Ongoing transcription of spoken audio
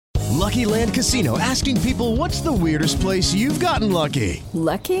Lucky Land Casino, asking people, what's the weirdest place you've gotten lucky?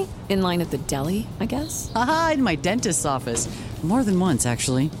 Lucky? In line at the deli, I guess? Aha, in my dentist's office. More than once,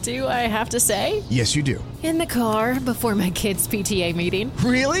 actually. Do I have to say? Yes, you do. In the car before my kids' PTA meeting.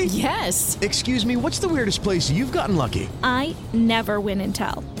 Really? Yes. Excuse me, what's the weirdest place you've gotten lucky? I never win and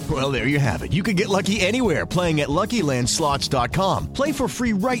tell. Well, there you have it. You can get lucky anywhere, playing at LuckyLandSlots.com. Play for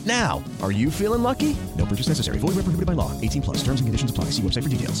free right now. Are you feeling lucky? No purchase necessary. Void where prohibited by law. 18 plus. Terms and conditions apply. See website for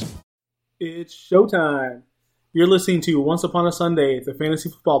details. It's showtime. You're listening to Once Upon a Sunday, the fantasy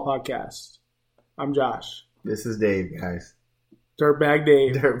football podcast. I'm Josh. This is Dave, guys. Dirtbag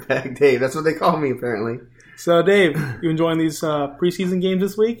Dave. Dirtbag Dave. That's what they call me, apparently. So, Dave, you enjoying these preseason games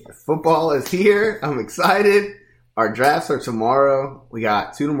this week? Football is here. I'm excited. Our drafts are tomorrow. We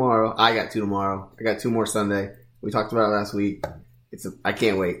got 2 tomorrow. I got 2 tomorrow. I got 2 more Sunday. We talked about it last week. I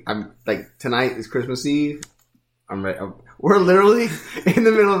can't wait. I'm like, tonight is Christmas Eve. I'm ready. We're literally in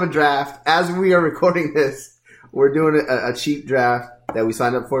the middle of a draft. As we are recording this, we're doing a cheap draft that we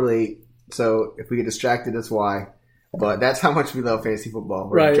signed up for late. So if we get distracted, that's why. But that's how much we love fantasy football.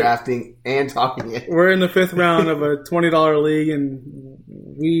 We're drafting and talking it. We're in the 5th round of a $20 league, and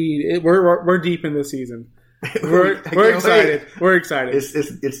we're deep in this season. We're excited. Wait. We're excited.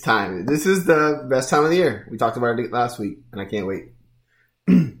 It's time. This is the best time of the year. We talked about it last week, and I can't wait.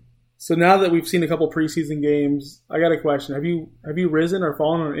 So now that we've seen a couple preseason games, I got a question. Have you risen or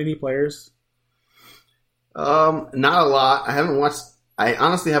fallen on any players? Not a lot. I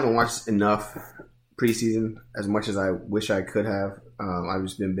honestly haven't watched enough preseason as much as I wish I could have. I've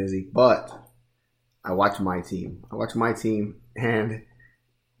just been busy, but I watch my team. And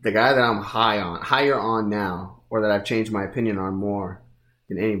the guy that I'm higher on now, or that I've changed my opinion on more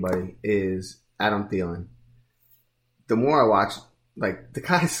than anybody, is Adam Thielen. The more I watch, like, the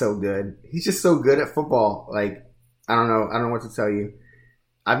guy's so good. He's just so good at football. Like, I don't know what to tell you.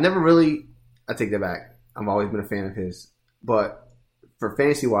 I take that back. I've always been a fan of his. But for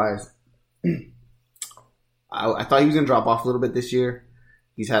fantasy-wise, I thought he was going to drop off a little bit this year.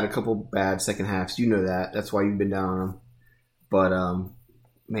 He's had a couple bad second halves. You know that. That's why you've been down on him. But,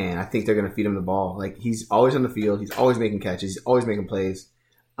 man, I think they're going to feed him the ball. Like, he's always on the field. He's always making catches. He's always making plays.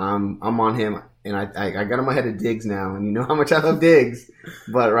 I'm on him, and I got him ahead of Diggs now. And you know how much I love Diggs.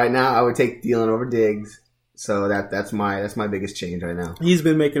 But right now, I would take Thielen over Diggs. So that's my biggest change right now. He's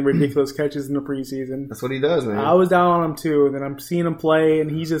been making ridiculous catches in the preseason. That's what he does, man. I was down on him too, and then I'm seeing him play,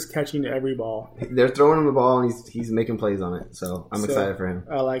 and he's just catching every ball. They're throwing him the ball, and he's making plays on it. So I'm excited for him.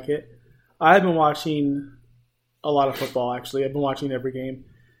 I like it. I've been watching a lot of football, actually. I've been watching every game.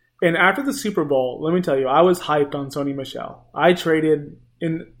 And after the Super Bowl, let me tell you, I was hyped on Sony Michel. I traded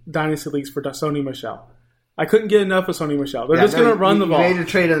in Dynasty Leagues for Sony Michel. I couldn't get enough of Sony Michel. They're just going to run the ball. You made a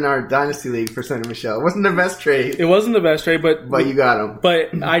trade in our Dynasty League for Sony Michel. It wasn't the best trade. It wasn't the best trade, but you got him. But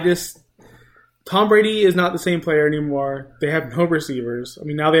Tom Brady is not the same player anymore. They have no receivers. I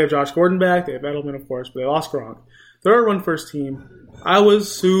mean, now they have Josh Gordon back. They have Edelman, of course, but they lost Gronk. They're a run-first team. I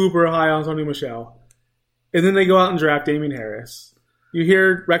was super high on Sony Michel. And then they go out and draft Damian Harris. You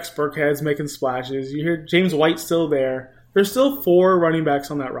hear Rex Burkhead's making splashes. You hear James White still there. There's still 4 running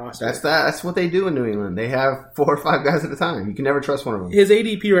backs on that roster. That's what they do in New England. They have 4 or 5 guys at a time. You can never trust one of them. His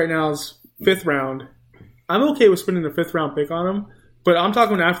ADP right now is 5th round. I'm okay with spending a 5th round pick on him, but I'm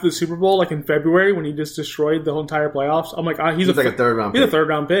talking after the Super Bowl, like in February when he just destroyed the whole entire playoffs. I'm like, he's like a 3rd round pick. He's a 3rd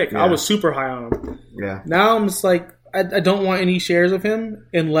round pick. Yeah. I was super high on him. Yeah. Now I'm just like, I don't want any shares of him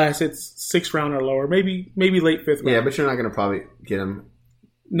unless it's 6th round or lower. Maybe late 5th round. Yeah, but you're not going to probably get him.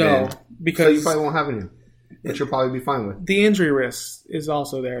 No, because so you probably won't have any. Which you'll probably be fine with. The injury risk is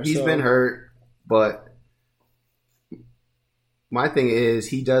also there. He's been hurt, but my thing is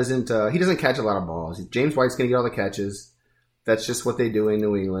he doesn't catch a lot of balls. James White's going to get all the catches. That's just what they do in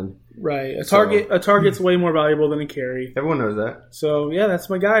New England. Right. A target's way more valuable than a carry. Everyone knows that. So, yeah, that's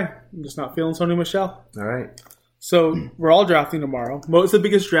my guy. I'm just not feeling Sony Michel. All right. So, we're all drafting tomorrow. It's the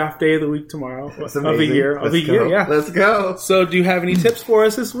biggest draft day of the week tomorher. That's of the year. Of the year, yeah. Let's go. So, do you have any tips for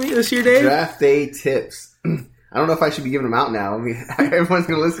us this year, Dave? Draft day tips. I don't know if I should be giving them out now. I mean, everyone's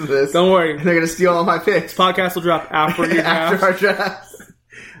going to listen to this. Don't worry. And they're going to steal all my picks. This podcast will drop after your draft. After our drafts.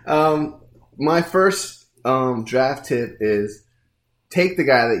 My first draft tip is take the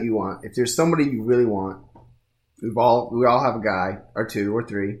guy that you want. If there's somebody you really want, we all have a guy or 2 or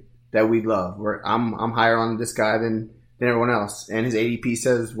 3 that we love. I'm higher on this guy than everyone else, and his ADP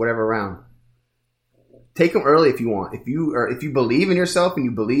says whatever round. Take him early if you want. If you believe in yourself and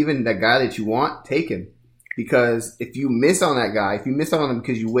you believe in that guy that you want, take him. Because if you miss on that guy, if you miss out on him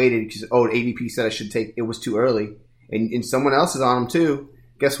because you waited, because ADP said I should take, it was too early, and someone else is on him too.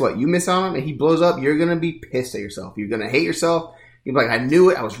 Guess what? You miss on him and he blows up. You're gonna be pissed at yourself. You're gonna hate yourself. You'd be like, I knew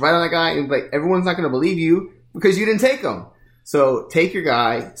it. I was right on that guy. And you'd be like, everyone's not going to believe you because you didn't take him. So take your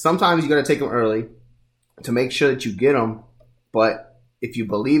guy. Sometimes you got to take him early to make sure that you get him. But if you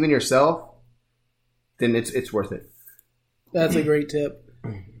believe in yourself, then it's worth it. That's a great tip.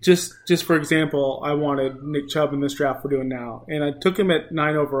 Just for example, I wanted Nick Chubb in this draft we're doing now, and I took him at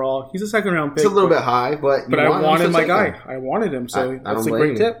 9 overall. He's a second-round pick. It's a little bit high, but I wanted my guy. I wanted him, so that's a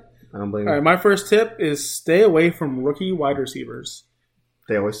great tip. I don't blame you. All right, my first tip is stay away from rookie wide receivers.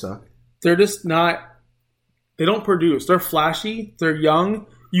 They always suck. They're just not – they don't produce. They're flashy. They're young.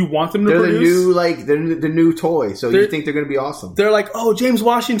 You want them to produce. They're the new toy, so you think they're going to be awesome. They're like, oh, James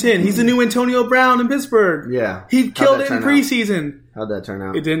Washington. He's the new Antonio Brown in Pittsburgh. Yeah. He killed it in preseason. How'd that turn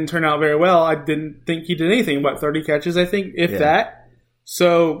out? It didn't turn out very well. I didn't think he did anything. About 30 catches, I think, if that.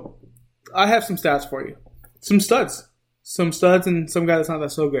 So I have some stats for you. Some studs. Some studs and some guy that's not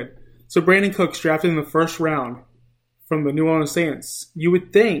that so good. So Brandon Cooks drafted in the first round from the New Orleans Saints. You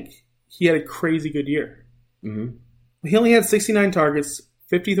would think he had a crazy good year. Mm-hmm. He only had 69 targets,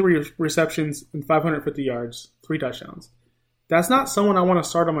 53 receptions, and 550 yards, 3 touchdowns. That's not someone I want to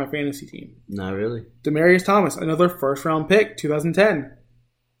start on my fantasy team. Not really. Demaryius Thomas, another first-round pick, 2010.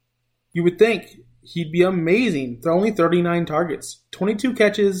 You would think he'd be amazing. They're only 39 targets, 22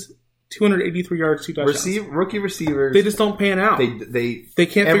 catches, 283 yards, 2 touchdowns. Rookie receivers. They just don't pan out. They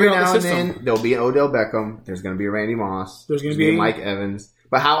can't figure out the system. Every now and then, there'll be an Odell Beckham. There's going to be a Randy Moss. There's going to be a Mike Evans.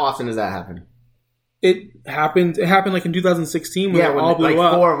 But how often does that happen? It happened like in 2016 when they all blew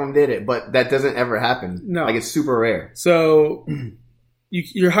up. 4 of them did it, but that doesn't ever happen. No. It's super rare. So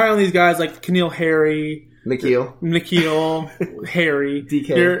you're high on these guys like N'Keal Harry, N'Keal Harry,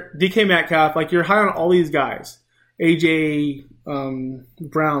 DK Metcalf. Like you're high on all these guys. AJ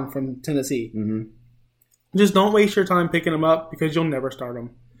Brown from Tennessee. Mm-hmm. Just don't waste your time picking them up because you'll never start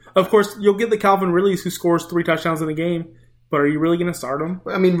them. Of course, you'll get the Calvin Ridleys who scores 3 touchdowns in a game. But are you really going to start him?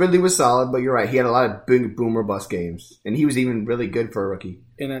 I mean, Ridley was solid, but you're right. He had a lot of big boomer bust games. And he was even really good for a rookie.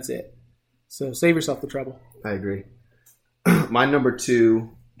 And that's it. So save yourself the trouble. I agree. My number 2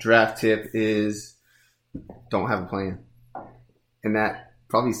 draft tip is don't have a plan. And that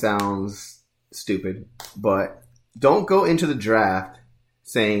probably sounds stupid, but don't go into the draft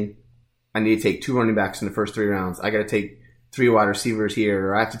saying, I need to take 2 running backs in the first 3 rounds. I got to take 3 wide receivers here,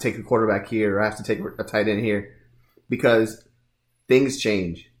 or I have to take a quarterback here, or I have to take a tight end here. Because things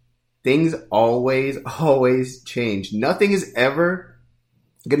change. Things always change. Nothing is ever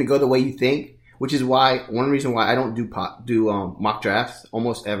going to go the way you think, which is why one reason why I don't do mock drafts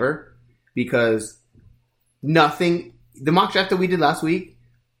almost ever, because the mock draft that we did last week,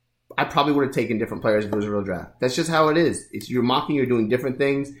 I probably would have taken different players if it was a real draft. That's just how it is. You're mocking, you're doing different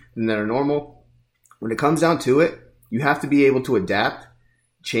things than that are normal. When it comes down to it, you have to be able to adapt,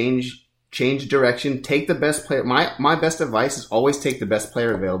 change direction, take the best player. My best advice is always take the best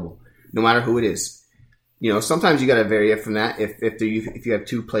player available, no matter who it is. Sometimes you got to vary it from that. If you have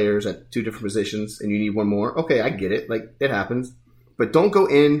 2 players at 2 different positions and you need one more, okay, I get it. Like, it happens. But don't go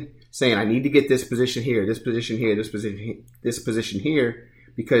in saying, I need to get this position here, this position here, this position here,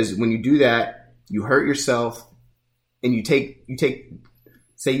 because when you do that, you hurt yourself and you take.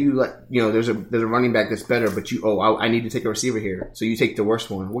 Say there's a running back that's better, but I need to take a receiver here. So you take the worst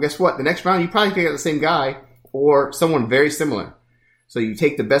one. Well, guess what? The next round, you probably can get the same guy or someone very similar. So you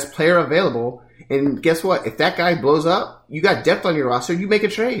take the best player available, and guess what? If that guy blows up, you got depth on your roster, you make a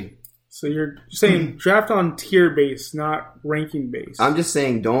trade. So you're saying draft on tier base, not ranking base. I'm just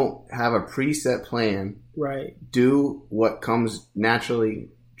saying don't have a preset plan. Right. Do what comes naturally.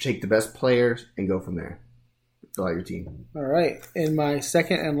 Take the best players and go from there. Fill out your team. All right. And my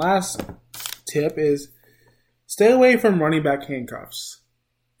second and last tip is stay away from running back handcuffs.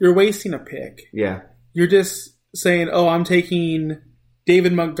 You're wasting a pick. Yeah. You're just saying, I'm taking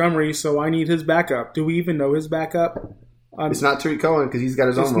David Montgomery, so I need his backup. Do we even know his backup? It's not Tariq Cohen because he's got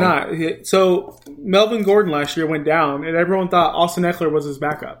his own role. It's not. So Melvin Gordon last year went down, and everyone thought Austin Eckler was his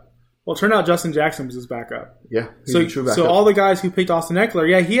backup. Well, it turned out Justin Jackson was his backup. Yeah. He's a true backup. So all the guys who picked Austin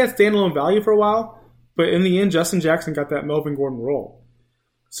Eckler, he had standalone value for a while. But in the end, Justin Jackson got that Melvin Gordon role.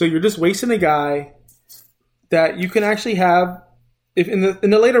 So you're just wasting a guy that you can actually have if in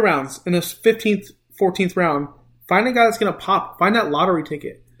the later rounds, in the 15th, 14th round, find a guy that's going to pop. Find that lottery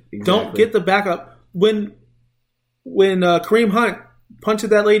ticket. Exactly. Don't get the backup. When Kareem Hunt punched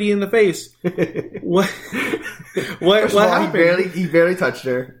that lady in the face, what happened? He barely touched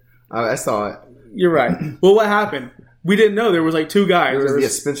her. I saw it. You're right. Well, what happened? We didn't know. There was like 2 guys. There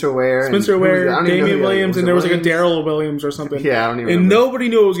was Spencer Ware, Damian Williams, and there was like a Darrell Williams or something. Yeah, I don't even remember. And nobody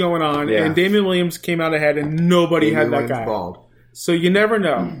knew what was going on. Yeah. And Damian Williams came out ahead, and nobody had that guy. Balled. So you never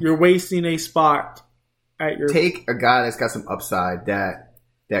know. You're wasting a spot at your take a guy that's got some upside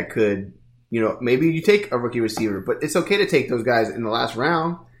that could, maybe you take a rookie receiver, but it's okay to take those guys in the last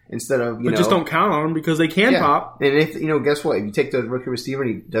round instead of, but just don't count on them because they can pop. And if, guess what? If you take the rookie receiver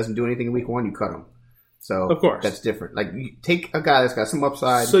and he doesn't do anything in week 1, you cut him. So of course, that's different. Like you take a guy that's got some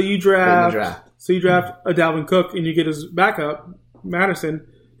upside. So you draft a Dalvin Cook and you get his backup, Madison.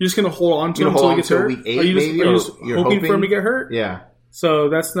 You're just going to hold on to him until he gets hurt? Week 8, are you just hoping for him to get hurt? Yeah. So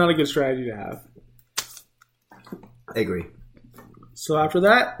that's not a good strategy to have. I agree. So after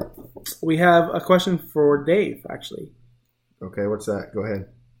that, we have a question for Dave, actually. Okay, what's that? Go ahead.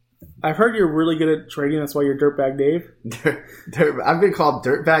 I've heard you're really good at trading. That's why you're Dirtbag Dave. I've been called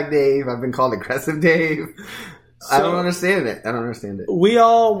Dirtbag Dave. I've been called Aggressive Dave. I don't understand it. We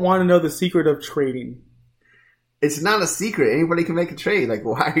all want to know the secret of trading. It's not a secret. Anybody can make a trade. Like,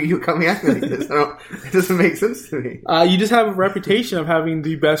 why are you coming at me like this? It doesn't make sense to me. You just have a reputation of having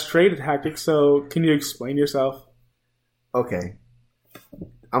the best trade tactics, so can you explain yourself? Okay.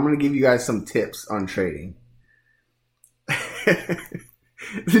 I'm going to give you guys some tips on trading.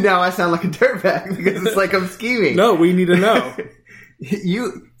 Now I sound like a dirtbag because it's like I'm scheming. No, we need to know.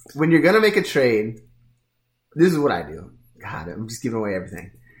 When you're going to make a trade, this is what I do. God, I'm just giving away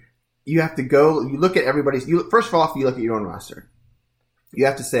everything. You have to go, you look at everybody's, first of all, you look at your own roster. You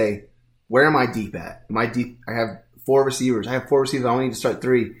have to say, where am I deep at? Am I deep? I have 4 receivers. I only need to start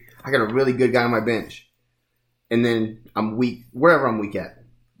 3. I got a really good guy on my bench. And then I'm weak, wherever I'm weak at.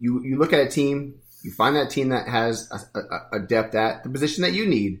 You look at a team, you find that team that has a depth at the position that you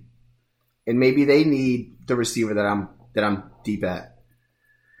need. And maybe they need the receiver that I'm deep at.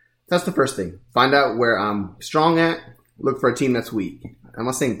 That's the first thing. Find out where I'm strong at. Look for a team that's weak. I'm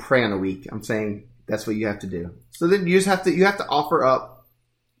not saying prey on the weak. I'm saying that's what you have to do. So then you have to offer up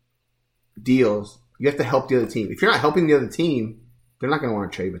deals. You have to help the other team. If you're not helping the other team, they're not going to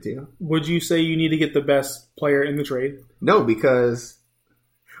want to trade with you. Would you say you need to get the best player in the trade? No, because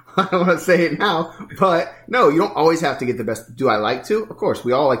I don't want to say it now, but no, you don't always have to get the best. Do I like to? Of course,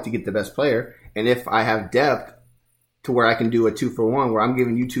 we all like to get the best player. And if I have depth to where I can do a 2-for-1, where I'm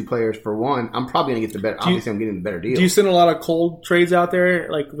giving you 2 players for 1, I'm probably going to get the better. Obviously, I'm getting the better deal. Do you send a lot of cold trades out there,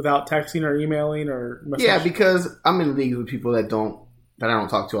 like without texting or emailing or messaging? Yeah, because I'm in leagues with people that I don't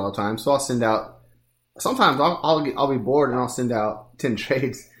talk to all the time. So I'll send out. Sometimes I'll be bored and I'll send out 10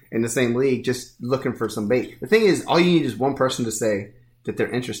 trades in the same league, just looking for some bait. The thing is, all you need is one person to say that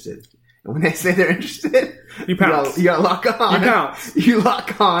they're interested. And when they say they're interested, you pounce. You gotta lock on. You pounce. You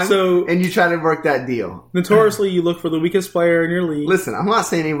lock on, and you try to work that deal. Notoriously, you look for the weakest player in your league. Listen, I'm not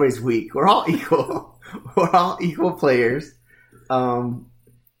saying anybody's weak. We're all equal. We're all equal players. So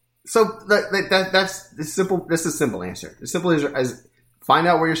that's the simple. That's a simple answer. The simple answer is find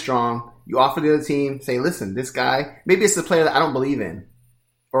out where you're strong. You offer the other team. Say, listen, this guy. Maybe it's a player that I don't believe in,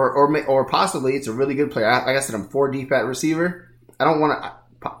 or possibly it's a really good player. Like I said, I'm 4 deep at receiver. I don't want to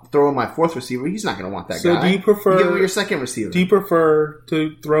throw in my 4th receiver. He's not going to want that guy. So do you prefer... You give him your 2nd receiver. Do you prefer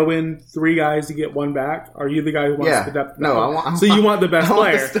to throw in 3 guys to get 1 back? Are you the guy who wants the depth? No, you want the best player.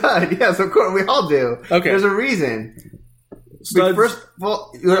 I want the stud. Yes, of course. We all do. Okay. There's a reason. First,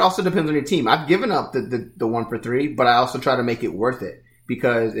 it also depends on your team. I've given up the 1 for 3, but I also try to make it worth it.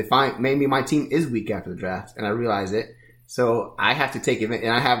 Because maybe my team is weak after the draft, and I realize it. So I have to take it,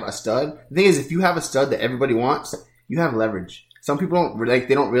 and I have a stud. The thing is, if you have a stud that everybody wants, you have leverage. Some people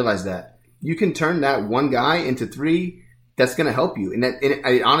they don't realize that. You can turn that 1 guy into 3 that's going to help you. And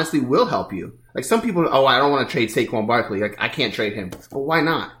it honestly will help you. Like some people, I don't want to trade Saquon Barkley. Like I can't trade him. Well, why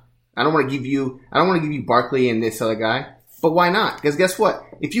not? I don't want to give you Barkley and this other guy. But why not? Because guess what?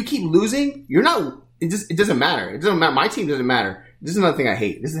 If you keep losing, it doesn't matter. It doesn't matter. My team doesn't matter. This is another thing I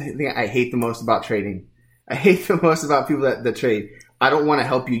hate. This is the thing I hate the most about trading. I hate the most about people that trade. I don't want to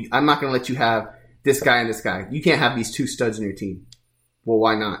help you. I'm not going to let you have this guy and this guy. You can't have these 2 studs in your team. Well,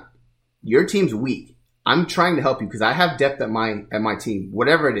 why not? Your team's weak. I'm trying to help you because I have depth at my team,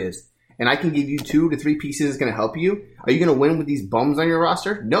 whatever it is. And I can give you 2 to 3 pieces that's going to help you. Are you going to win with these bums on your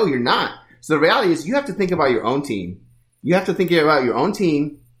roster? No, you're not. So the reality is you have to think about your own team. You have to think about your own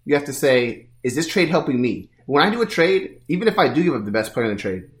team. You have to say, is this trade helping me? When I do a trade, even if I do give up the best player in the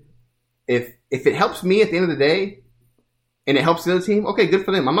trade, if it helps me at the end of the day and it helps the other team, okay, good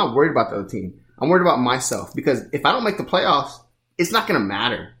for them. I'm not worried about the other team. I'm worried about myself because if I don't make the playoffs, it's not going to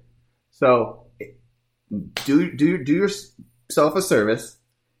matter. So do yourself a service.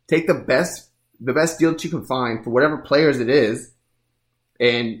 Take the best deal that you can find for whatever players it is,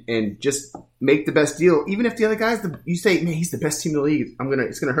 and just make the best deal. Even if the other guy's you say, man, he's the best team in the league.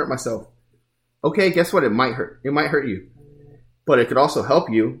 It's gonna hurt myself. Okay, guess what? It might hurt. It might hurt you, but it could also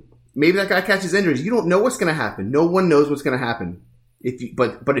help you. Maybe that guy catches injuries. You don't know what's going to happen. No one knows what's going to happen.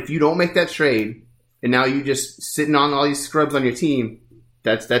 But if you don't make that trade, and now you just sitting on all these scrubs on your team,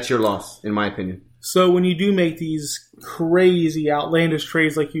 that's your loss, in my opinion. So when you do make these crazy, outlandish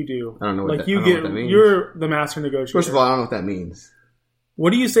trades like you do, I don't know what like that, I don't know what that means. You're the master negotiator. First of all, I don't know what that means.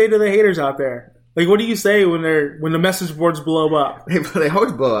 What do you say to the haters out there? Like, what do you say when the message boards blow up? They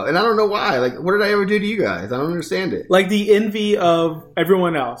always blow up, and I don't know why. Like, what did I ever do to you guys? I don't understand it. Like the envy of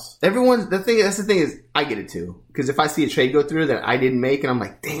everyone else. That's the thing is, I get it too. Because if I see a trade go through that I didn't make, and I'm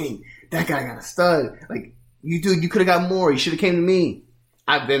like, dang, that guy got a stud. Like, you could have got more. You should have came to me.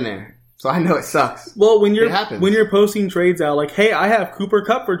 I've been there, so I know it sucks. Well, when you're posting trades out, like, hey, I have Cooper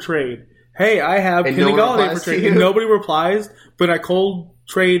Kupp for trade. Hey, I have Kenny Golladay for trade, and nobody replies. But I cold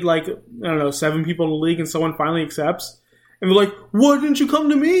trade, like, I don't know, 7 people in the league, and someone finally accepts, and they're like, "Why didn't you come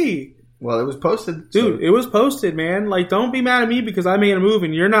to me?" Well, it was posted, dude. It was posted, man. Like, don't be mad at me because I made a move,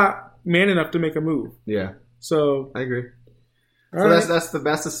 and you're not man enough to make a move. Yeah. So I agree. So right. that's the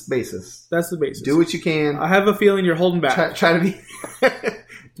basis. That's the basis. Do what you can. I have a feeling you're holding back. Try to be.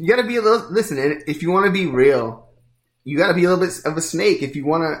 You got to be a little. Listen, if you want to be real, you got to be a little bit of a snake. If you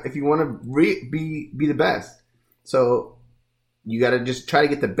want to be the best, so you got to just try to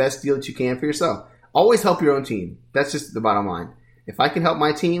get the best deal that you can for yourself. Always help your own team. That's just the bottom line. If I can help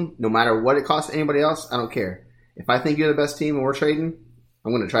my team, no matter what it costs anybody else, I don't care. If I think you're the best team and we're trading,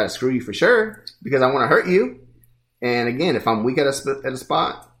 I'm going to try to screw you for sure because I want to hurt you. And again, if I'm weak at a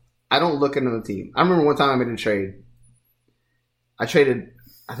spot, I don't look at another team. I remember one time I made a trade. I traded,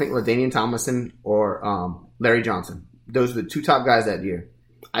 I think, LaDainian Tomlinson or Larry Johnson. Those were the 2 top guys that year.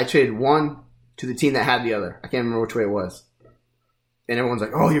 I traded one to the team that had the other. I can't remember which way it was. And everyone's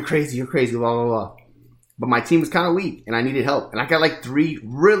like, "Oh, you're crazy, blah, blah, blah." But my team was kind of weak, and I needed help. And I got like 3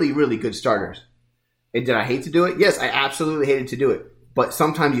 really, really good starters. And did I hate to do it? Yes, I absolutely hated to do it. But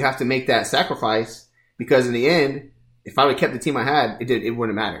sometimes you have to make that sacrifice because in the end, if I would have kept the team I had, it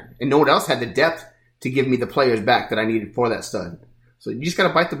wouldn't matter. And no one else had the depth to give me the players back that I needed for that stud. So you just got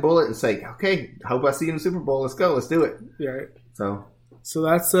to bite the bullet and say, "Okay, hope I see you in the Super Bowl. Let's go. Let's do it." Yeah. Right. So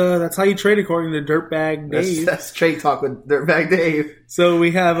that's how you trade according to Dirtbag Dave. That's trade talk with Dirtbag Dave. So we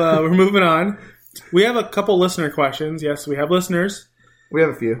have we're moving on. We have a couple listener questions. Yes, we have listeners. We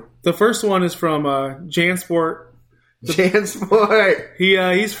have a few. The first one is from Jansport. Jansport.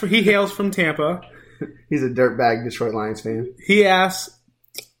 He hails from Tampa. He's a dirtbag Detroit Lions fan. He asks,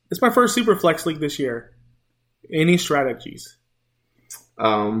 "It's my first Superflex league this year. Any strategies?"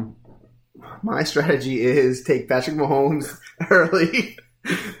 My strategy is take Patrick Mahomes early.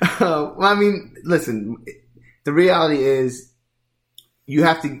 Well, I mean, listen. The reality is, you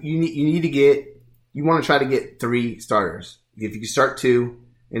want to try to get 3 starters. If you can start 2,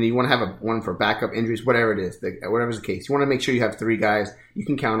 and you want to have one for backup injuries, whatever it is, whatever's the case, you want to make sure you have 3 guys you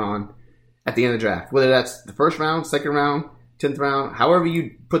can count on at the end of the draft. Whether that's the first round, second round, 10th round, however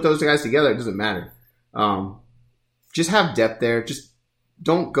you put those guys together, it doesn't matter. Just have depth there. Just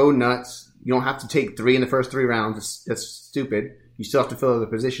don't go nuts. You don't have to take 3 in the first 3 rounds. That's stupid. You still have to fill other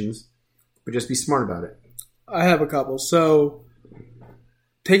positions, but just be smart about it. I have a couple. So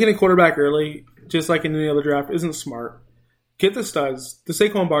taking a quarterback early, just like in any other draft, isn't smart. Get the studs, the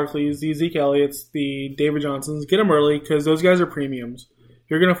Saquon Barkleys, the Zeke Elliott's, the David Johnsons. Get them early because those guys are premiums.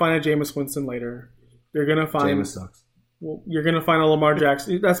 You're going to find a Jameis Winston later. You're going to find Jameis sucks. Well, you're going to find a Lamar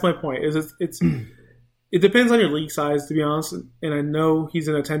Jackson. That's my point. It depends on your league size, to be honest. And I know he's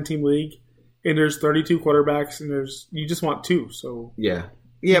in a 10-team league, and there's 32 quarterbacks, and you just want 2. So yeah,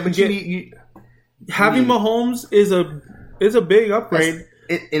 but having Mahomes is a big upgrade.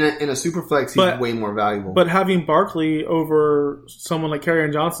 In a super flex, he's way more valuable. But having Barkley over someone like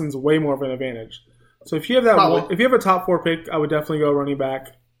Kerryon Johnson's way more of an advantage. So if you have if you have a top 4 pick, I would definitely go running back.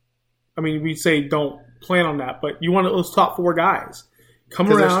 I mean, we say don't plan on that, but you want those top 4 guys. Come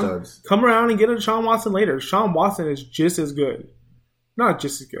around and get a Deshaun Watson later. Deshaun Watson is just as good. Not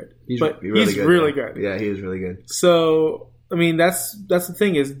just as good, but he's really good. Yeah, he is really good. So, I mean, that's the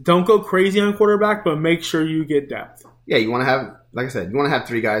thing is don't go crazy on quarterback, but make sure you get depth. Yeah, you want to have, like I said, you want to have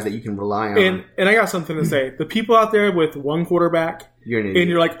 3 guys that you can rely on. And I got something to say. The people out there with 1 quarterback, you're an idiot. And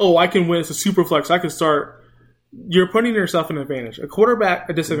you're like, "Oh, I can win. It's a super flex. I can start." You're putting yourself in an advantage. A quarterback,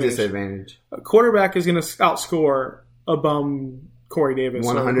 a disadvantage. A quarterback is going to outscore a bum Corey Davis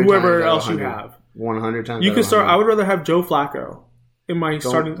or whoever else you have. 100 times. You could start. I would rather have Joe Flacco in my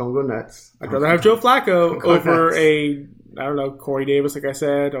starting. Don't go nuts. I'd rather have Joe Flacco over Corey Davis, like I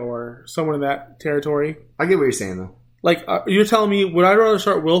said, or someone in that territory. I get what you're saying, though. Like, you're telling me, would I rather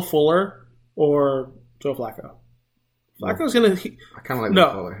start Will Fuller or Joe Flacco? Flacco's going to... I kind of like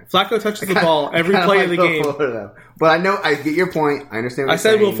Will Fuller. Flacco touches the ball every play of the game. Fuller, though. But I get your point. I understand what you're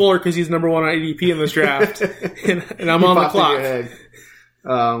saying. I said Will Fuller because he's number 1 on ADP in this draft, and I'm on the clock.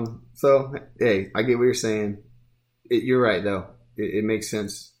 So, hey, I get what you're saying. You're right, though. It makes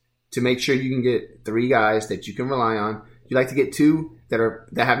sense to make sure you can get 3 guys that you can rely on. You like to get 2 that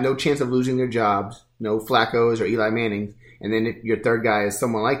have no chance of losing their jobs, no Flacco's or Eli Manning's, and then if your 3rd guy is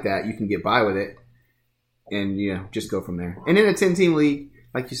someone like that, you can get by with it, and just go from there. And in a 10-team league,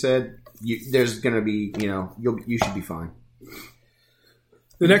 like you said, there's going to be you should be fine.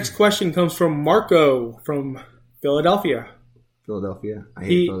 The next question comes from Marco from Philadelphia. I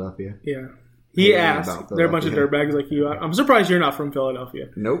hate Philadelphia. Yeah. He asked, they're a bunch of dirtbags like you. I'm surprised you're not from Philadelphia.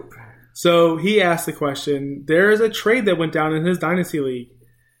 Nope. So he asked the question, there is a trade that went down in his Dynasty League.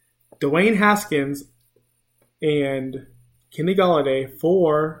 Dwayne Haskins and Kenny Golladay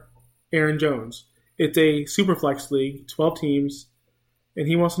for Aaron Jones. It's a Superflex League, 12 teams, and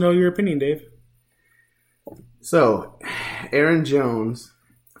he wants to know your opinion, Dave. So, Aaron Jones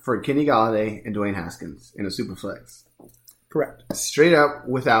for Kenny Golladay and Dwayne Haskins in a Superflex. Correct. Straight up,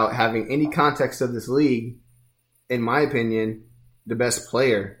 without having any context of this league, in my opinion, the best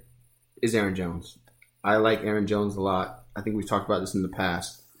player is Aaron Jones. I like Aaron Jones a lot. I think we've talked about this in the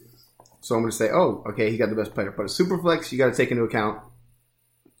past. So I'm going to say, he got the best player. But a Superflex, you got to take into account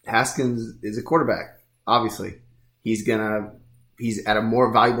Haskins is a quarterback. Obviously, he's at a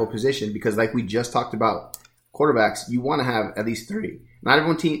more valuable position because, like we just talked about, quarterbacks, you want to have at least 3. Not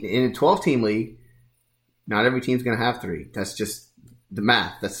everyone in a 12-team league. Not every team's going to have 3. That's just the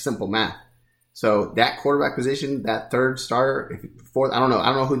math. That's simple math. So that quarterback position, that 3rd starter, 4th, I don't know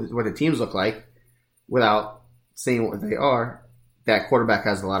what the teams look like without saying what they are. That quarterback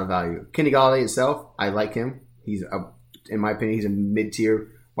has a lot of value. Kenny Golladay itself, I like him. In my opinion, he's a mid-tier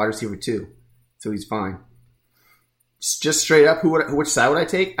wide receiver 2. So he's fine. Just straight up, which side would I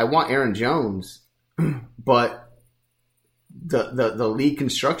take? I want Aaron Jones, but the league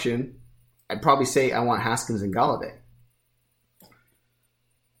construction, I'd probably say I want Haskins and Golladay.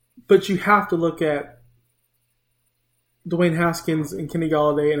 But you have to look at Dwayne Haskins and Kenny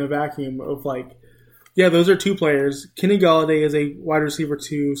Golladay in a vacuum of those are 2 players. Kenny Golladay is a wide receiver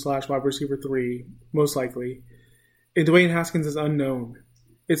 2 / wide receiver 3, most likely. And Dwayne Haskins is unknown.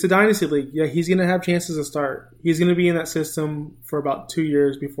 It's a dynasty league. Yeah, he's going to have chances to start. He's going to be in that system for about 2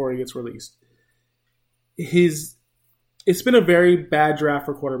 years before he gets released. It's been a very bad draft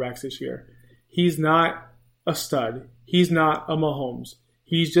for quarterbacks this year. He's not a stud. He's not a Mahomes.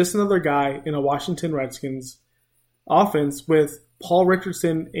 He's just another guy in a Washington Redskins offense with Paul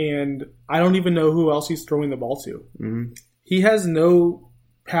Richardson, and I don't even know who else he's throwing the ball to. Mm-hmm. He has no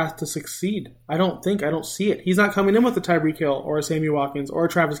path to succeed. I don't see it. He's not coming in with a Tyreek Hill or a Sammy Watkins or a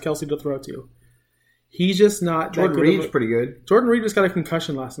Travis Kelce to throw to. He's just not. Jordan Reed's pretty good. Jordan Reed just got a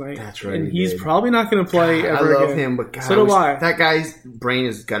concussion last night. That's right. And he's probably not going to play ever again. I love him, but God, so do I. That guy's brain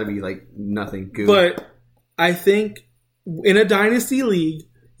has got to be like nothing good. But I think in a dynasty league,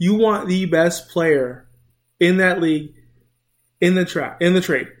 you want the best player in that league in the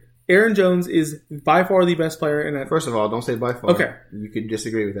trade. Aaron Jones is by far the best player in that. First of all, don't say by far. Okay. You could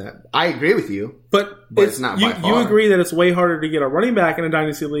disagree with that. I agree with you. But it's not by far. You agree that it's way harder to get a running back in a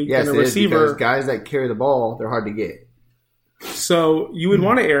dynasty league than a receiver. Yes, because guys that carry the ball, they're hard to get. So you would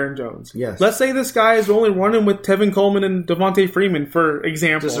want an Aaron Jones. Yes. Let's say this guy is only running with Tevin Coleman and Devontae Freeman, for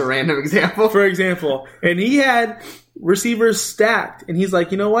example. Just a random example? For example. And he had receivers stacked. And he's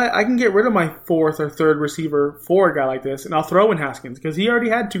like, you know what? I can get rid of my 4th or 3rd receiver for a guy like this, and I'll throw in Haskins because he already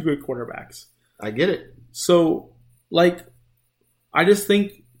had 2 good quarterbacks. I get it. So, I just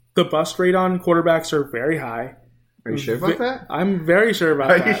think the bust rate on quarterbacks are very high. Are you sure about that? I'm very sure about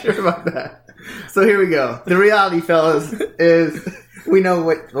that. Are you sure about that? So here we go. The reality, fellas, is we know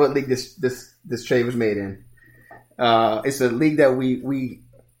what league this trade was made in. It's a league that we're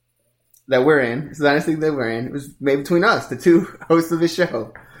in. It's the dynasty that we're in. It was made between us, the 2 hosts of this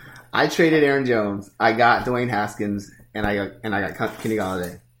show. I traded Aaron Jones. I got Dwayne Haskins, and I got Kenny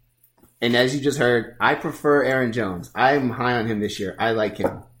Golladay. And as you just heard, I prefer Aaron Jones. I'm high on him this year. I like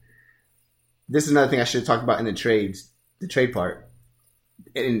him. This is another thing I should have talked about in the trade part.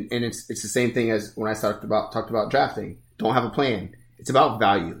 And it's the same thing as when I talked about drafting. Don't have a plan. It's about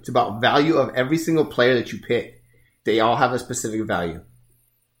value. It's about value of every single player that you pick. They all have a specific value.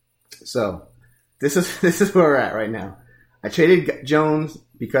 So this is where we're at right now. I traded Jones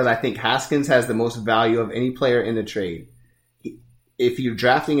because I think Haskins has the most value of any player in the trade. If you're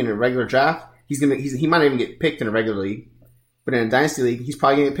drafting in a regular draft, he might not even get picked in a regular league, but in a dynasty league, he's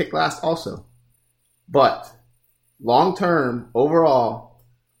probably going to get picked last also. But long term, overall,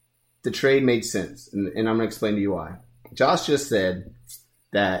 the trade made sense, and I'm going to explain to you why. Josh just said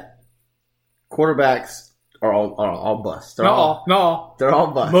that quarterbacks are all bust. They're all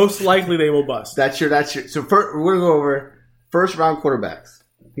bust. Most likely they will bust. That's your. So we're going to go over first round quarterbacks.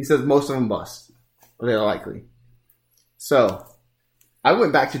 He says most of them bust. They're likely. So, I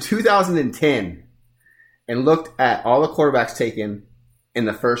went back to 2010 and looked at all the quarterbacks taken in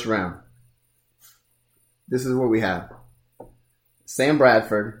the first round. This is what we have. Sam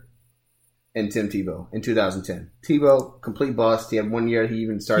Bradford and Tim Tebow in 2010. Tebow, complete bust. He had 1 year he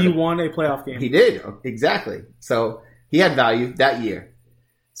even started. He won a playoff game. He did, exactly. So, he had value that year.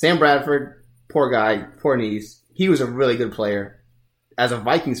 Sam Bradford, poor guy, poor knees. He was a really good player. As a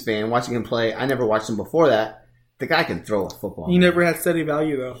Vikings fan, watching him play, I never watched him before that. The guy can throw a football. He never had steady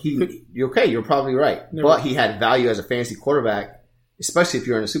value, though. You're probably right. Never. But he had value as a fantasy quarterback, especially if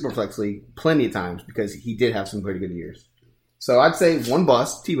you're in a Superflex league, plenty of times, because he did have some pretty good years. So I'd say one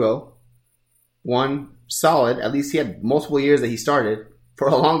bust, Tebow. One solid. At least he had multiple years that he started for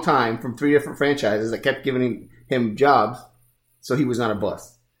a long time from 3 different franchises that kept giving him jobs. So he was not a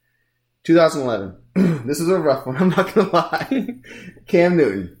bust. 2011. This is a rough one. I'm not going to lie. Cam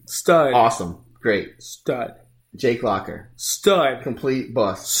Newton. Stud. Awesome. Great. Stud. Jake Locker. Stud. Complete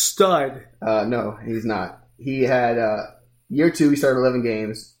bust. Stud. No, he's not. He had year 2, he started 11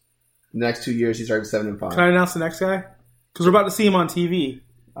 games. The next 2 years, he started 7-5. Can I announce the next guy? Because we're about to see him on TV.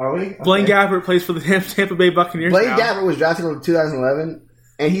 Are we? Okay. Blaine Gabbert plays for the Tampa Bay Buccaneers Blaine now. Gabbert was drafted in 2011,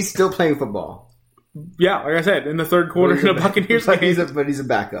 and he's still playing football. Yeah, like I said, in the third quarter in the Buccaneers game. But he's a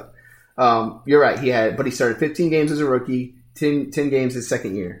backup. You're right. He started 15 games as a rookie, 10 games his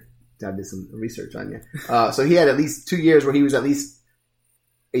second year. I did some research on you. So he had at least 2 years where he was at least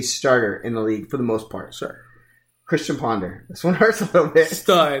a starter in the league for the most part. Sure. Christian Ponder. This one hurts a little bit.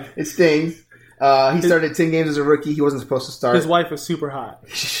 Stud. It stings. He started 10 games as a rookie. He wasn't supposed to start. His wife is super hot.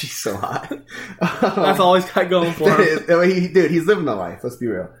 She's so hot. That's all he's got going for him. Dude, he's living the life. Let's be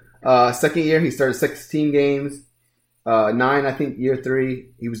real. Second year, he started 16 games. 9, I think, year 3.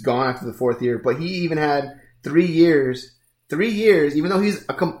 He was gone after the 4th year. But he even had 3 years. 3 years, even though he's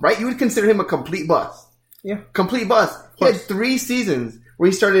right, you would consider him a complete bust. Yeah. Complete bust. He had 3 seasons where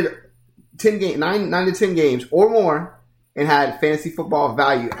he started 9 to 10 games or more and had fantasy football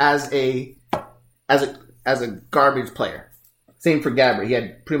value as a garbage player. Same for Gabbert. He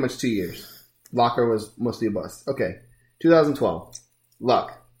had pretty much 2 years. Locker was mostly a bust. Okay. 2012.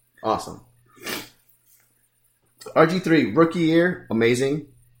 Luck. Awesome. RG3, rookie year, amazing.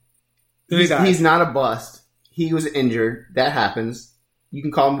 He's not a bust. He was injured. That happens. You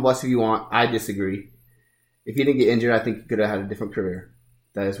can call him a bust if you want. I disagree. If he didn't get injured, I think he could have had a different career.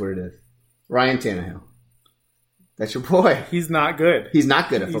 That is what it is. Ryan Tannehill. That's your boy. He's not good. He's not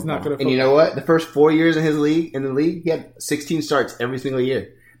good at football. He's not good at football. And you know what? The first 4 years in the league, he had 16 starts every single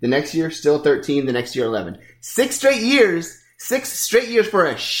year. The next year, still 13. The next year, 11. 6 straight years. 6 straight years for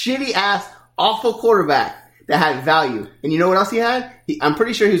a shitty-ass, awful quarterback that had value. And you know what else he had? I'm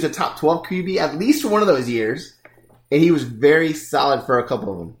pretty sure he was a top 12 QB at least for one of those years. And he was very solid for a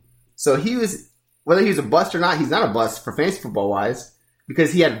couple of them. So he was, whether he was a bust or not, he's not a bust for fantasy football-wise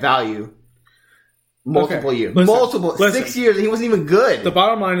because he had value multiple years. Listen, 6 years, and he wasn't even good. The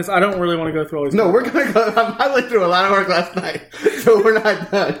bottom line is I don't really want to go through all these. No, we're going to go. I went through a lot of work last night, so we're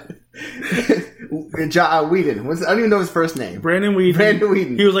not done. Whedon. I don't even know his first name. Brandon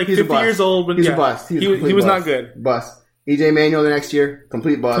Whedon. He was like 50 years old. But He's a bust. He was not good. Bust. EJ Manuel the next year,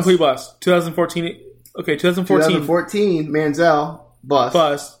 complete bust. 2014. Okay, 2014. Manziel,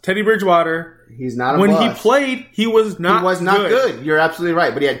 bust. Teddy Bridgewater. He's not a bust. When he played, he was not good. You're absolutely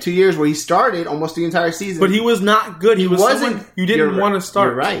right. But he had 2 years where he started almost the entire season. But he was not good. He wasn't. You didn't want to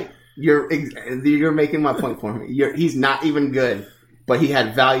start. You're right. You're making my point for me. He's not even good. But he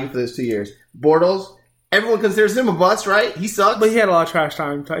had value for those 2 years. Bortles, everyone considers him a bust, right? He sucked. But he had a lot of trash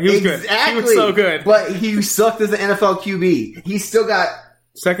time. He was good. He was so good. But he sucked as an NFL QB. He still got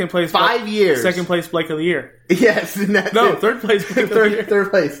second place. 5 years. Second place Blake of the Year. Yes. Third place Blake of the Year. Third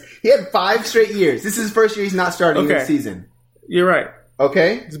place. He had 5 straight years. This is his first year he's not starting this season. You're right.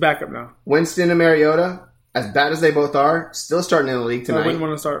 Okay? He's back up now. Winston and Mariota, as bad as they both are, still starting in the league tonight. I wouldn't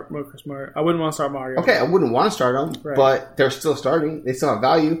want to start Marcus Mariota. I wouldn't want to start Mario. Okay, I wouldn't want to start them, but they're still starting. They still have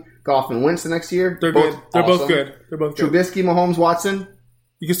value. Goff and Wentz the next year. They're good. They're both good. Trubisky, Mahomes, Watson.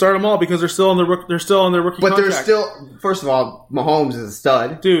 You can start them all because they're still on their rookie contract. But they're still, first of all, Mahomes is a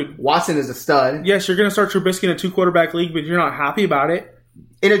stud. Dude. Watson is a stud. Yes, you're going to start Trubisky in a 2-quarterback league, but you're not happy about it.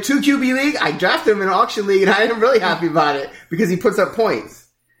 In a 2 QB league, I drafted him in an auction league, and I am really happy about it because he puts up points.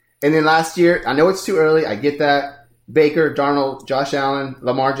 And then last year, I know it's too early. I get that. Baker, Darnold, Josh Allen,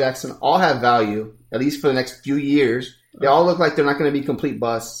 Lamar Jackson all have value, at least for the next few years. They all look like they're not going to be complete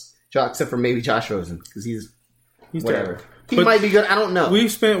busts, except for maybe Josh Rosen, because he's whatever. Terrible. He might be good. I don't know.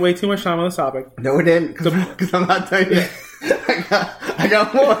 We've spent way too much time on this topic. No, we didn't, because I'm not done yet. I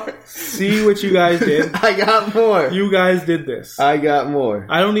got more. See what you guys did? I got more. You guys did this. I got more.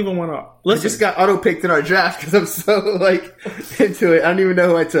 I don't even want to. Listen. I just got auto-picked in our draft because I'm so, into it. I don't even know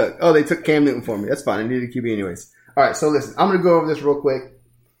who I took. Oh, they took Cam Newton for me. That's fine. I needed a QB anyways. All right, so listen. I'm going to go over this real quick.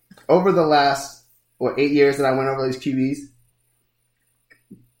 Over the last, 8 years that I went over these QBs,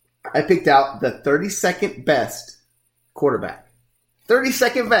 I picked out the 32nd best quarterback.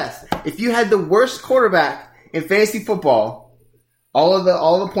 32nd best. If you had the worst quarterback in fantasy football, all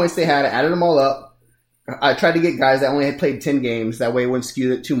the points they had, I added them all up. I tried to get guys that only had played 10 games. That way it wouldn't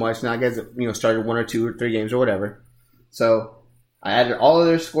skew it too much. Now guys that, started 1 or 2 or 3 games or whatever. So I added all of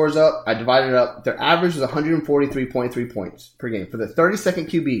their scores up. I divided it up. Their average was 143.3 points per game for the 32nd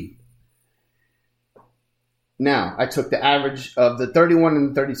QB. Now, I took the average of the 31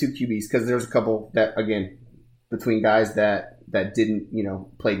 and 32 QBs because there's a couple that, again, between guys that didn't,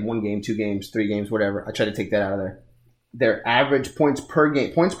 played 1 game, 2 games, 3 games, whatever. I tried to take that out of there. Their average points per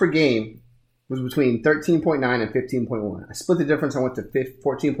game was between 13.9 and 15.1. I split the difference. I went to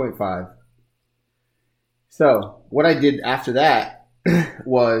 14.5. So what I did after that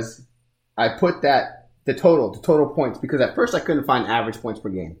was I put the total points, because at first I couldn't find average points per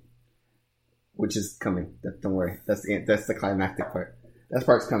game, which is coming. Don't worry. That's the climactic part. That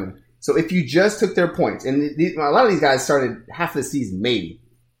part's coming. So if you just took their points, and a lot of these guys started half the season, maybe.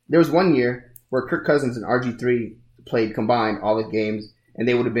 There was 1 year where Kirk Cousins and RG3 played combined all the games, and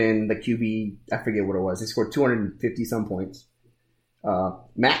they would have been the QB, I forget what it was. They scored 250-some points.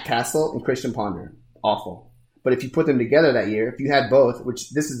 Matt Castle and Christian Ponder. Awful. But if you put them together that year, if you had both,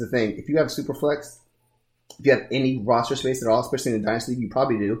 which this is the thing, if you have Superflex, if you have any roster space at all, especially in the Dynasty League, you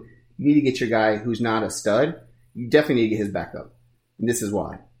probably do, you need to get your guy who's not a stud. You definitely need to get his backup. And this is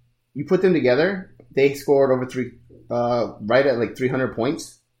why. You put them together, they scored over right at 300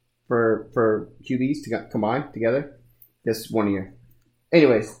 points for QBs to combine together this 1 year.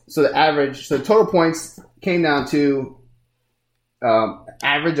 Anyways, so the total points came down to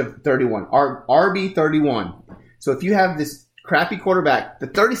average of 31, RB 31. So if you have this crappy quarterback, the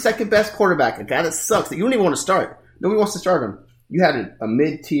 32nd best quarterback, a guy that sucks, that you don't even want to start. Nobody wants to start him. You had a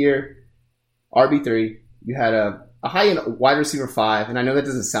mid-tier RB3. You had a high-end wide receiver 5, and I know that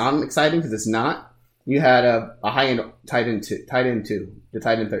doesn't sound exciting because it's not. You had a high-end tight end 2, the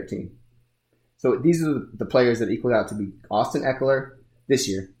tight end 13. So these are the players that equaled out to be Austin Eckler this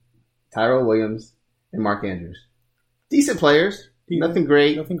year, Tyrell Williams, and Mark Andrews. Decent players. Nothing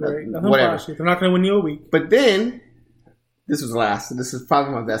great. Nothing whatever. Flashy. They're not going to win you a week. But then, this was last. This is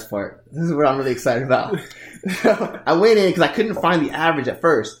probably my best part. This is what I'm really excited about. I went in because I couldn't find the average at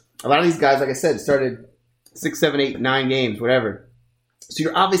first. A lot of these guys, like I said, started 6, 7, 8, 9 games, whatever. So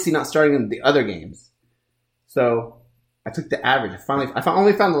you're obviously not starting in the other games. So I took the average. I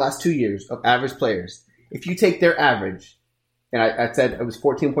only found the last 2 years of average players. If you take their average, and I said it was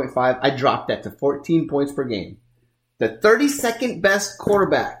 14.5, I dropped that to 14 points per game. The 32nd best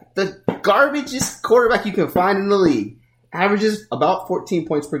quarterback, the garbagest quarterback you can find in the league, averages about 14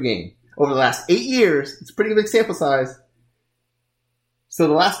 points per game. Over the last 8 years, it's a pretty big sample size. So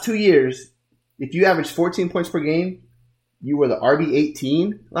the last 2 years, if you average 14 points per game, you were the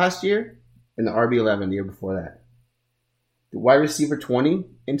RB18 last year and the RB11 the year before that. The wide receiver 20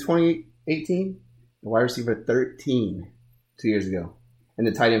 in 2018, the wide receiver 13 2 years ago, and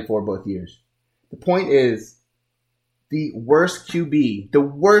the tight end 4 both years. The point is, the worst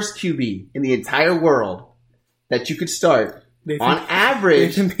QB in the entire world that you could start on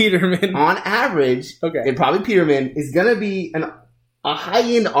average, Peterman. On average, okay, and probably Peterman is going to be a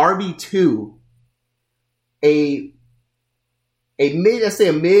high-end RB2, a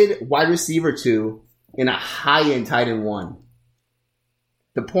mid wide receiver 2, and a high-end tight end 1.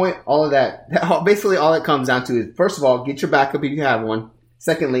 The point, basically all it comes down to is, first of all, get your backup if you have one.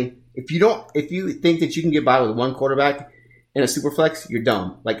 Secondly, if you think that you can get by with one quarterback in a super flex, you're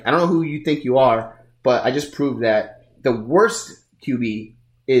dumb. I don't know who you think you are, but I just proved that the worst QB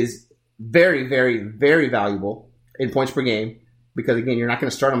is very, very, very valuable in points per game because, again, you're not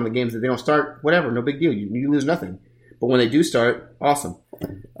going to start them in the games that they don't start. Whatever, no big deal. You lose nothing. But when they do start, awesome.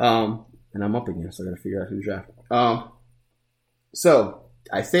 And I'm up again, so I got to figure out who to draft. So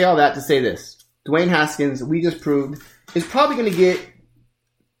I say all that to say this. Dwayne Haskins, we just proved, is probably going to get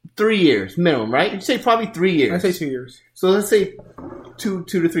 3 years minimum, right? You'd say probably 3 years. I say 2 years. So let's say 2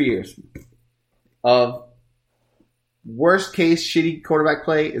 to 3 years of worst case shitty quarterback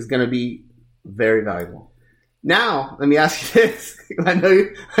play is going to be very valuable. Now, let me ask you this. I know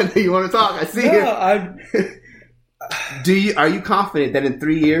you want to talk. I see you. Are you confident that in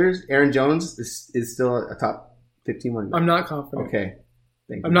 3 years, Aaron Jones is still a top 15 running back? I'm not confident. Okay.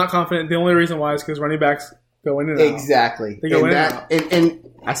 Thank you. I'm not confident. The only reason why is because running backs go in and out. Exactly. They go and in and out. And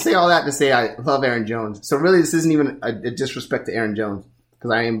I say all that to say I love Aaron Jones. So really, this isn't even a disrespect to Aaron Jones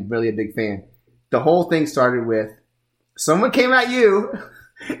because I am really a big fan. The whole thing started with someone came at you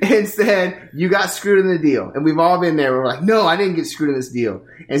and said, you got screwed in the deal. And we've all been there. We're like, no, I didn't get screwed in this deal.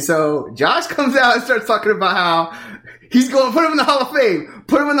 And so Josh comes out and starts talking about how he's going to put him in the Hall of Fame.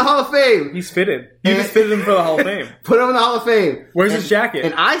 Put him in the Hall of Fame. He's fitted. You just fitted him for the Hall of Fame. Put him in the Hall of Fame. Where's his jacket?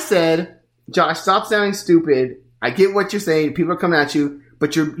 And I said, Josh, stop sounding stupid. I get what you're saying. People are coming at you,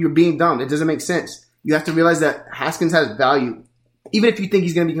 but you're being dumb. It doesn't make sense. You have to realize that Haskins has value, even if you think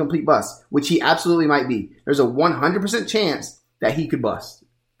he's going to be a complete bust, which he absolutely might be. There's a 100% chance that he could bust.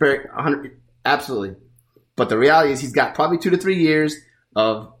 Absolutely. But the reality is he's got probably 2 to 3 years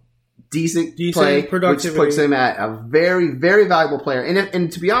of decent play, which puts him at a very, very valuable player.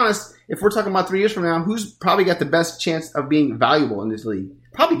 And to be honest, if we're talking about 3 years from now, who's probably got the best chance of being valuable in this league?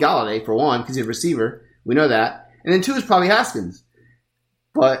 Probably Galladay, for one, because he's a receiver. We know that. And then 2 is probably Haskins.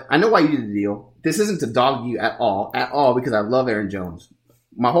 But I know why you did the deal. This isn't to dog you at all, because I love Aaron Jones.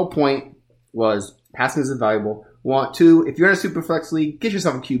 My whole point was Haskins is valuable. 1, 2, if you're in a super flex league, get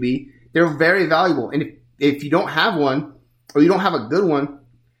yourself a QB. They're very valuable. And if you don't have one, or you don't have a good one,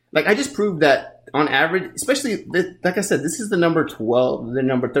 like I just proved that on average, especially, like I said, this is the number 12, the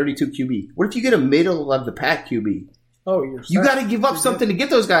number 32 QB. What if you get a middle of the pack QB? Oh, you got to give up something to get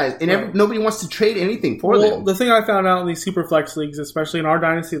those guys, and nobody wants to trade anything for them. The thing I found out in these super flex leagues, especially in our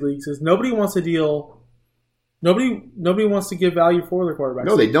dynasty leagues, is nobody wants to deal. Nobody wants to give value for their quarterbacks.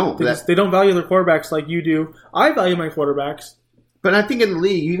 No, they don't. They don't value their quarterbacks like you do. I value my quarterbacks, but I think in the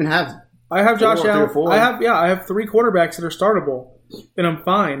league you even have. I have Josh Allen. I have 3 quarterbacks that are startable, and I'm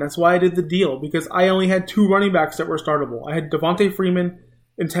fine. That's why I did the deal, because I only had 2 running backs that were startable. I had Devontae Freeman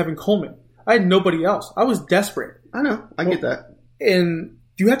and Tevin Coleman. I had nobody else. I was desperate. I know. I get that. And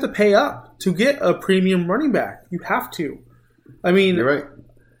you have to pay up to get a premium running back. You have to. I mean, you're right.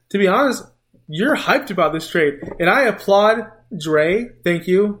 To be honest, you're hyped about this trade. And I applaud Dre. Thank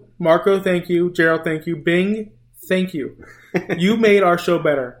you. Marco, thank you. Gerald, thank you. Bing, thank you. You made our show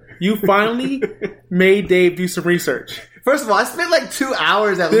better. You finally made Dave do some research. First of all, I spent like 2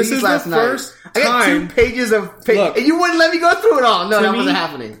 hours at least last night. First I got 2 pages of pages, and you wouldn't let me go through it all. No, that wasn't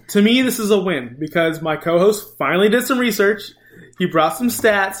happening. To me, this is a win because my co-host finally did some research. He brought some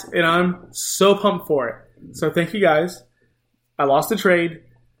stats, and I'm so pumped for it. So thank you guys. I lost the trade.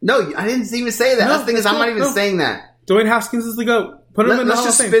 No, I didn't even say that. The thing is, I'm not even saying that. Dwayne Haskins is the GOAT. Put him in the Hall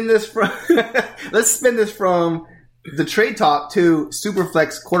of Fame. Let's spin this from the trade talk to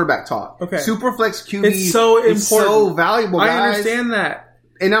Superflex quarterback talk. Okay. Superflex QB is so important. It's so valuable, guys. I understand that.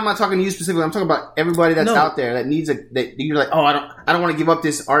 And I'm not talking to you specifically. I'm talking about everybody that's out there that needs that you're like, oh, I don't want to give up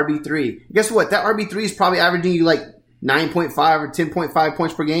this RB3. Guess what? That RB3 is probably averaging you like 9.5 or 10.5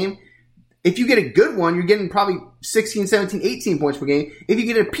 points per game. If you get a good one, you're getting probably 16, 17, 18 points per game. If you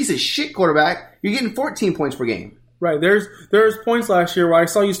get a piece of shit quarterback, you're getting 14 points per game. Right. There's points last year where I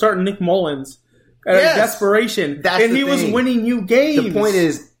saw you starting Nick Mullins out of desperation. And he was winning you games. The point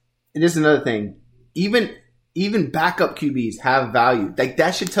is, and this is another thing, even backup QBs have value. Like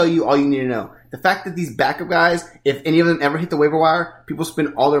that should tell you all you need to know. The fact that these backup guys, if any of them ever hit the waiver wire, people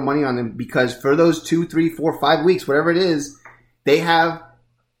spend all their money on them because for those 2, 3, 4, 5 weeks, whatever it is, they have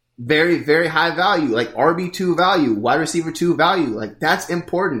very, very high value, like RB2 value, wide receiver 2 value. Like that's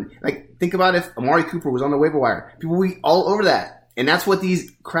important. Like think about if Amari Cooper was on the waiver wire. People would be all over that. And that's what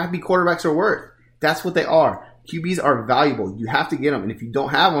these crappy quarterbacks are worth. That's what they are. QBs are valuable. You have to get them. And if you don't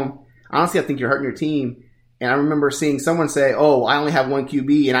have them, honestly, I think you're hurting your team. And I remember seeing someone say, oh, I only have 1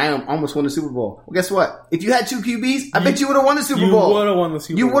 QB and I almost won the Super Bowl. Well, guess what? If you had 2 QBs, I bet you would have won the Super Bowl. You would have won the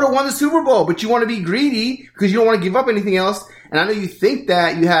Super Bowl. You would have won the Super Bowl, but you want to be greedy because you don't want to give up anything else. And I know you think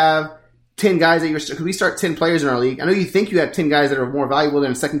that you have 10 guys that because we start 10 players in our league. I know you think you have 10 guys that are more valuable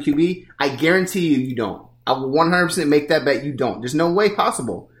than a second QB. I guarantee you don't. I will 100% make that bet you don't. There's no way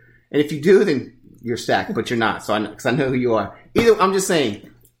possible. And if you do, then you're stacked, but you're not. So because I know who you are. I'm just saying,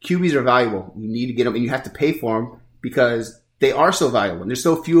 QBs are valuable. You need to get them, and you have to pay for them because they are so valuable. And there's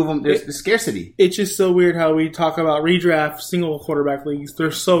so few of them. There's the scarcity. It's just so weird how we talk about redraft single quarterback leagues. They're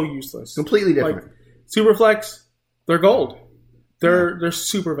so useless. Completely different. Like, Superflex, they're gold. They're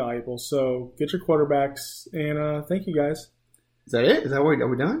super valuable. So get your quarterbacks, and thank you guys. Is that it? Are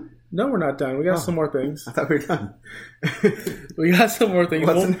we done? No, we're not done. We got some more things. I thought we were done. We got some more things.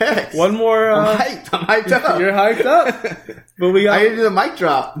 What's next? One more. I'm hyped up. You're hyped up. But we got. I didn't do the mic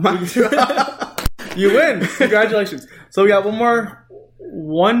drop. You win. Congratulations. So we got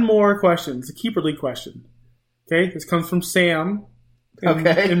one more question. It's a keeper league question. Okay, this comes from Sam.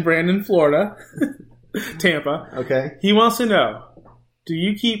 In Brandon, Florida, Tampa. Okay. He wants to know: do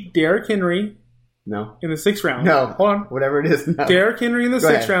you keep Derrick Henry No. in the 6th round. No. Hold on. Whatever it is. No. Derrick Henry in the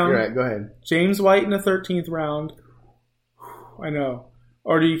 6th round. You're right. Go ahead. James White in the 13th round. I know.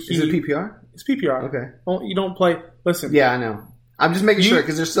 Or do you keep... Is it PPR? It's PPR. Okay. Well, you don't play... Listen. Yeah, I know. I'm just making sure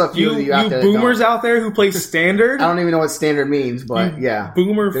because there's still a few of you out there. You boomers out there who play standard. I don't even know what standard means, but yeah.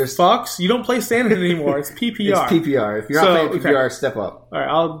 Boomer fucks. You don't play standard anymore. It's PPR. It's PPR. If you're not playing PPR, step up. All right,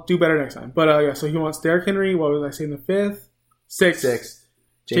 I'll do better next time. But so he wants Derrick Henry. What was I saying? The 5th? 6th.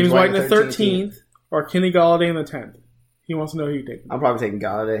 James White in the 13th. Or Kenny Galladay in the 10th. He wants to know who you take. I'm probably taking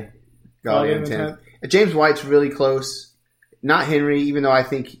Galladay. Galladay in the 10th. James White's really close. Not Henry, even though I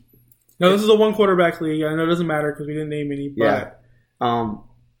think... No, this is a one-quarterback league. I know it doesn't matter because we didn't name any. But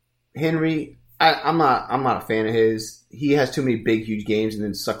Henry, I'm not a fan of his. He has too many big, huge games and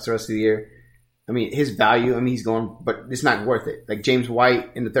then sucks the rest of the year. I mean, his value, he's going, but it's not worth it. Like, James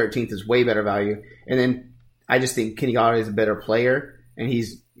White in the 13th is way better value. And then I just think Kenny Galladay is a better player, and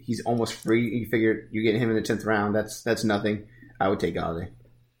he's almost free. You figure you're getting him in the 10th round. That's nothing. I would take Galladay.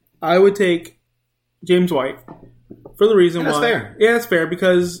 I would take James White for the reason why. That's fair. Yeah, that's fair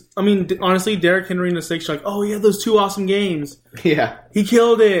because, honestly, Derrick Henry in the 6th, you're like, oh, he had those 2 awesome games. Yeah. He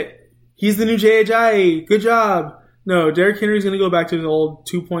killed it. He's the new J.H.I. Good job. No, Derrick Henry's going to go back to his old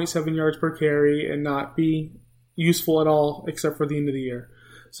 2.7 yards per carry and not be useful at all except for the end of the year.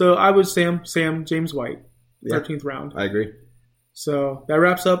 So I would Sam James White, 13th round. I agree. So that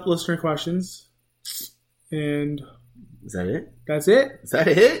wraps up listener questions. And is that it? That's it. Is that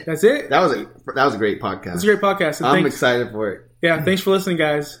it? That's it. That was a great podcast. It's a great podcast. I'm excited for it. Yeah, thanks for listening,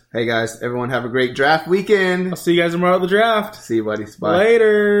 guys. Hey, guys. Everyone have a great draft weekend. I'll see you guys tomorrow at the draft. See you, buddies. Bye.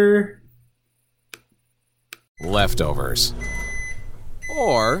 Later. Leftovers.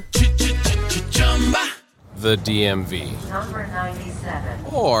 Or the DMV. Number 97.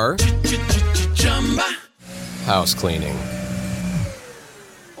 Or house cleaning.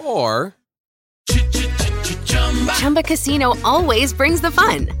 Or Chumba Casino always brings the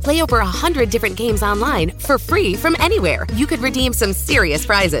fun. Play over 100 different games online for free from anywhere. You could redeem some serious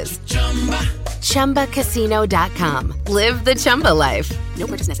prizes. ChumbaCasino.com. Live the Chumba life. No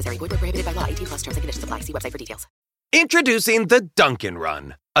purchase necessary. Void where prohibited by law. 18+ terms and conditions apply. See website for details. Introducing the Dunkin'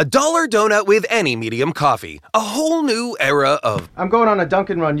 Run. A $1 donut with any medium coffee. A whole new era of... I'm going on a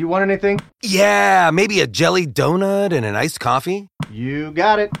Dunkin' Run. You want anything? Yeah, maybe a jelly donut and an iced coffee? You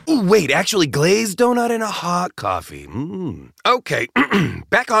got it. Ooh, wait, actually glazed donut and a hot coffee. Okay,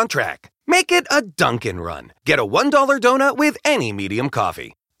 back on track. Make it a Dunkin' Run. Get a $1 donut with any medium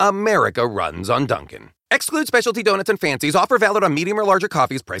coffee. America runs on Dunkin'. Exclude specialty donuts and fancies. Offer valid on medium or larger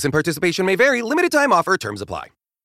coffees. Price and participation may vary. Limited time offer. Terms apply.